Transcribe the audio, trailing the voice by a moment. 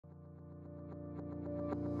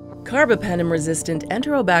Carbapenem-resistant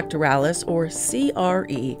Enterobacterales, or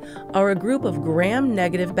CRE, are a group of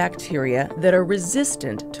gram-negative bacteria that are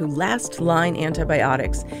resistant to last-line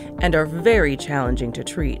antibiotics and are very challenging to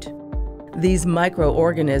treat. These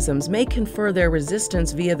microorganisms may confer their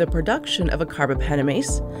resistance via the production of a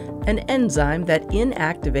carbapenemase, an enzyme that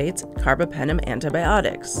inactivates carbapenem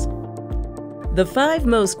antibiotics. The 5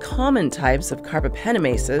 most common types of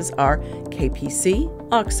carbapenemases are KPC,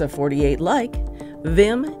 OXA48-like,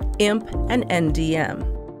 VIM, IMP, and NDM.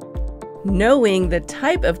 Knowing the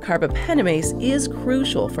type of carbapenemase is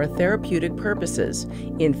crucial for therapeutic purposes,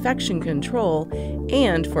 infection control,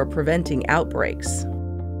 and for preventing outbreaks.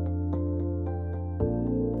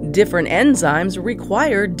 Different enzymes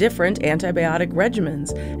require different antibiotic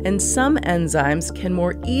regimens, and some enzymes can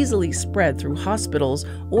more easily spread through hospitals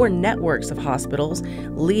or networks of hospitals,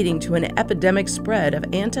 leading to an epidemic spread of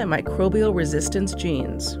antimicrobial resistance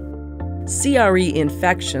genes. CRE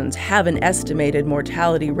infections have an estimated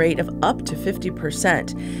mortality rate of up to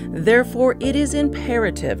 50%. Therefore, it is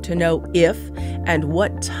imperative to know if and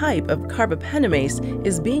what type of carbapenemase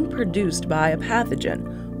is being produced by a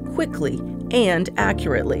pathogen, quickly and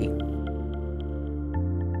accurately.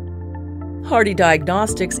 Hardy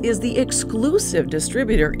Diagnostics is the exclusive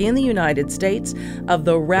distributor in the United States of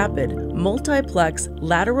the rapid multiplex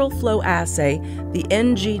lateral flow assay, the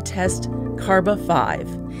NG test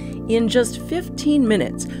CARBA5. In just 15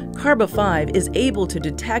 minutes, CARBA5 is able to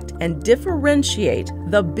detect and differentiate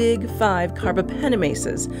the big 5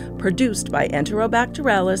 carbapenemases produced by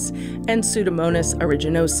Enterobacterales and Pseudomonas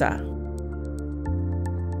aeruginosa.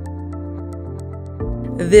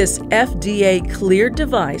 This FDA-cleared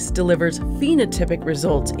device delivers phenotypic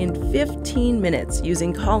results in 15 minutes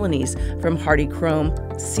using colonies from Hardy Chrome,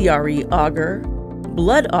 CRE agar,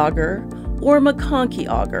 blood agar, or McConkey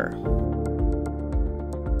agar.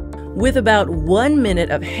 With about 1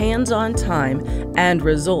 minute of hands-on time and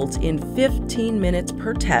results in 15 minutes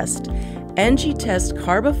per test, NG Test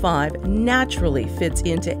CARBA5 naturally fits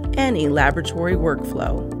into any laboratory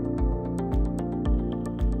workflow.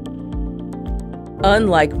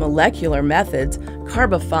 Unlike molecular methods,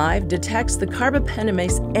 CARBA5 detects the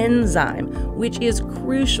carbapenemase enzyme, which is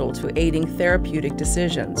crucial to aiding therapeutic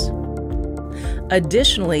decisions.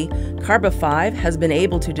 Additionally, CARBA5 has been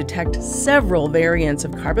able to detect several variants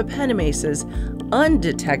of carbapenemases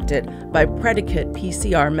undetected by predicate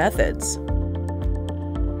PCR methods.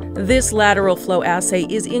 This lateral flow assay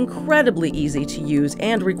is incredibly easy to use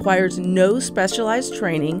and requires no specialized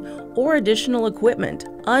training or additional equipment,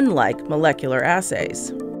 unlike molecular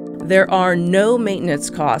assays. There are no maintenance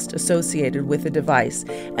costs associated with the device,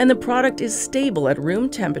 and the product is stable at room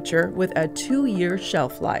temperature with a 2-year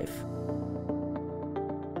shelf life.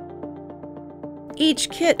 Each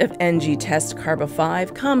kit of NG Test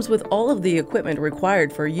CARBA5 comes with all of the equipment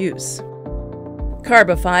required for use.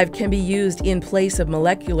 CARBA5 can be used in place of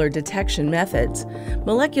molecular detection methods.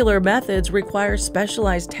 Molecular methods require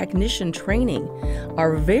specialized technician training,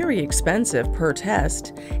 are very expensive per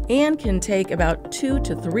test, and can take about 2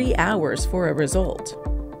 to 3 hours for a result.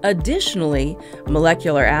 Additionally,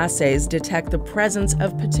 molecular assays detect the presence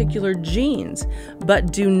of particular genes,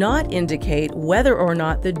 but do not indicate whether or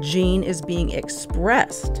not the gene is being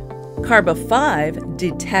expressed. CARBA5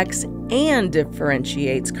 detects and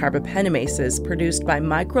differentiates carbapenemases produced by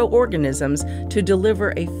microorganisms to deliver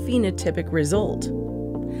a phenotypic result.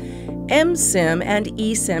 MSIM and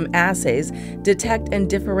eSIM assays detect and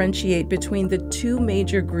differentiate between the 2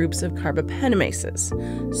 major groups of carbapenemases,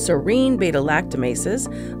 serine beta-lactamases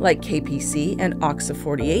like KPC and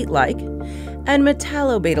OXA48-like, and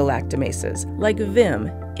metallobeta-lactamases like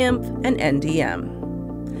VIM, IMP, and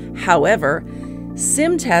NDM. However,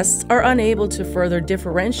 SIM tests are unable to further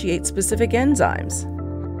differentiate specific enzymes.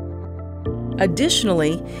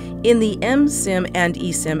 Additionally, in the MSIM and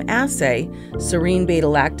eSIM assay, serine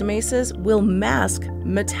beta-lactamases will mask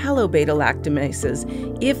metallobeta-lactamases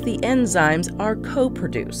if the enzymes are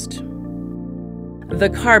co-produced. The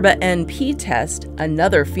CARBA-NP test,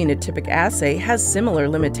 another phenotypic assay, has similar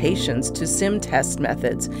limitations to SIM test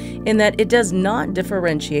methods in that it does not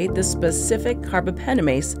differentiate the specific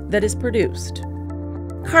carbapenemase that is produced.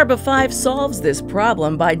 CARBA5 solves this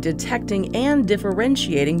problem by detecting and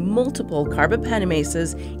differentiating multiple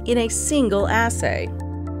carbapenemases in a single assay.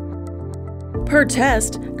 Per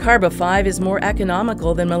test, CARBA5 is more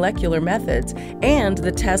economical than molecular methods, and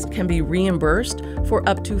the test can be reimbursed for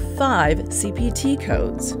up to 5 CPT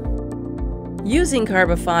codes. Using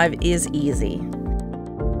CARBA5 is easy.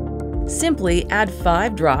 Simply add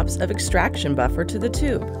 5 drops of extraction buffer to the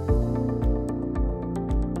tube.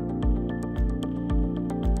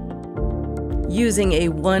 Using a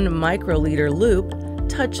 1 microliter loop,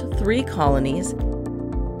 touch 3 colonies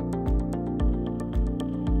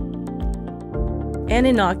and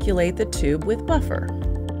inoculate the tube with buffer.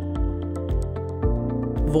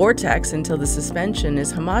 Vortex until the suspension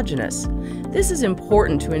is homogeneous. This is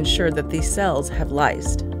important to ensure that these cells have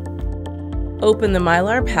lysed. Open the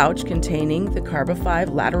mylar pouch containing the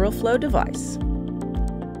CARBA5 lateral flow device.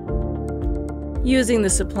 Using the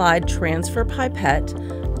supplied transfer pipette,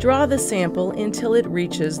 draw the sample until it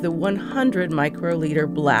reaches the 100 microliter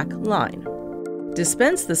black line.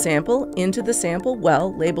 Dispense the sample into the sample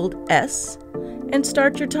well labeled S and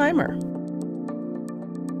start your timer.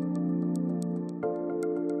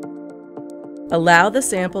 Allow the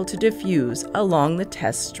sample to diffuse along the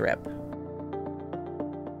test strip.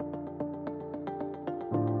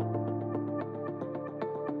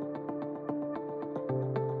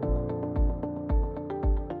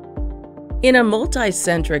 In a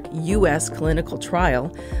multicentric U.S. clinical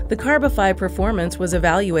trial, the CARBA5 performance was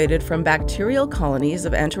evaluated from bacterial colonies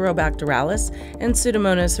of Enterobacterales and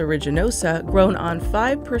Pseudomonas aeruginosa grown on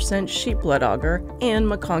 5% sheep blood agar and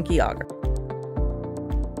MacConkey agar.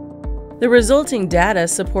 The resulting data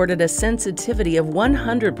supported a sensitivity of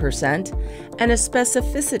 100% and a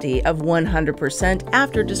specificity of 100%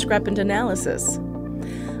 after discrepant analysis.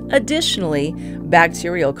 Additionally,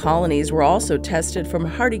 bacterial colonies were also tested from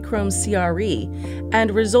Hardychrome CRE,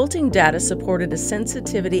 and resulting data supported a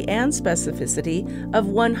sensitivity and specificity of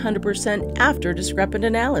 100% after discrepant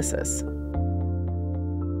analysis.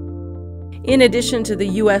 In addition to the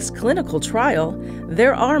U.S. clinical trial,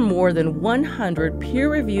 there are more than 100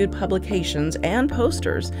 peer-reviewed publications and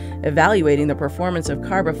posters evaluating the performance of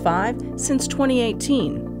CARBA5 since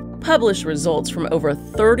 2018. Published results from over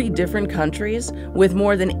 30 different countries with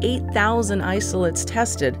more than 8,000 isolates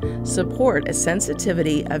tested support a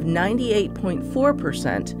sensitivity of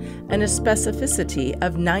 98.4% and a specificity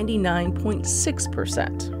of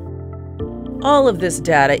 99.6%. All of this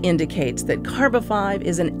data indicates that CARBA5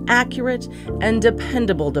 is an accurate and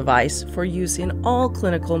dependable device for use in all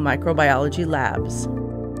clinical microbiology labs.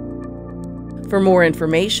 For more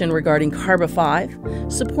information regarding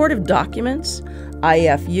CARBA5, supportive documents,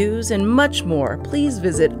 IFUs, and much more, please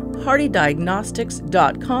visit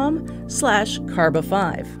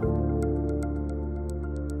hardydiagnostics.com/carba5.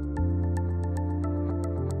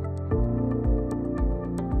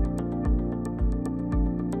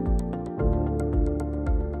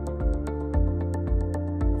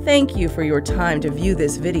 Thank you for your time to view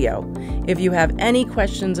this video. If you have any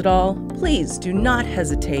questions at all, please do not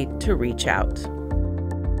hesitate to reach out.